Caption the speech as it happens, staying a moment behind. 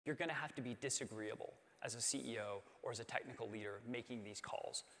you're going to have to be disagreeable as a CEO or as a technical leader making these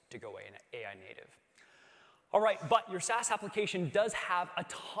calls to go AI native. All right, but your SaaS application does have a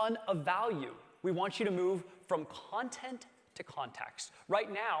ton of value. We want you to move from content to context.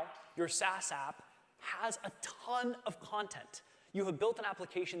 Right now, your SaaS app has a ton of content. You have built an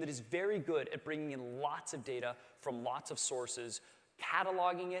application that is very good at bringing in lots of data from lots of sources,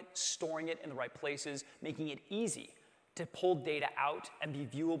 cataloging it, storing it in the right places, making it easy to pull data out and be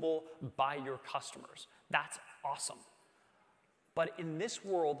viewable by your customers. That's awesome. But in this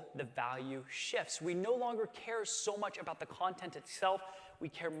world, the value shifts. We no longer care so much about the content itself. We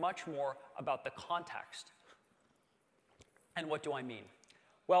care much more about the context. And what do I mean?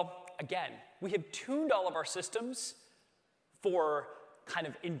 Well, again, we have tuned all of our systems for kind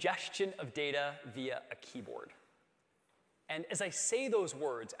of ingestion of data via a keyboard. And as I say those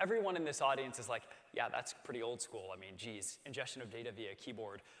words, everyone in this audience is like, yeah, that's pretty old school. I mean, geez, ingestion of data via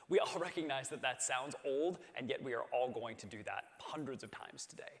keyboard. We all recognize that that sounds old, and yet we are all going to do that hundreds of times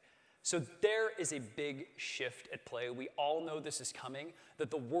today. So there is a big shift at play. We all know this is coming,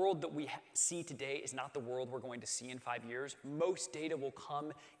 that the world that we see today is not the world we're going to see in 5 years. Most data will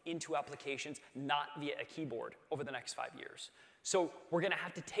come into applications not via a keyboard over the next 5 years. So we're going to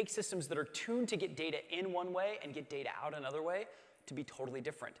have to take systems that are tuned to get data in one way and get data out another way to be totally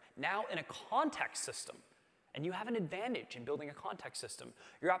different. Now in a context system, and you have an advantage in building a context system,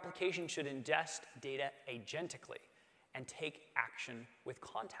 your application should ingest data agentically and take action with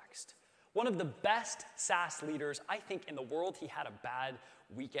context. One of the best SaaS leaders, I think, in the world, he had a bad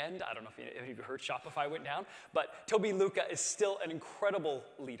weekend. I don't know if you heard Shopify went down, but Toby Luca is still an incredible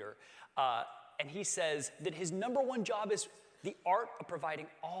leader. And he says that his #1 job is the art of providing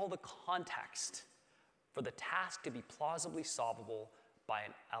all the context for the task to be plausibly solvable by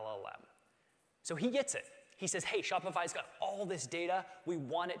an LLM. So he gets it. He says, hey, Shopify's got all this data. We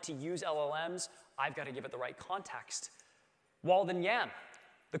want it to use LLMs. I've got to give it the right context. Walden Yan,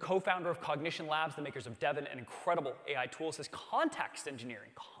 the co-founder of Cognition Labs, the makers of Devin, an incredible AI tool, says context engineering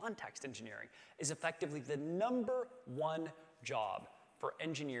is effectively the #1 job for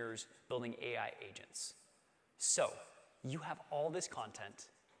engineers building AI agents. So you have all this content.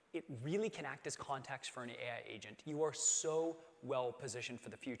 It really can act as context for an AI agent. You are so well positioned for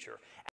the future.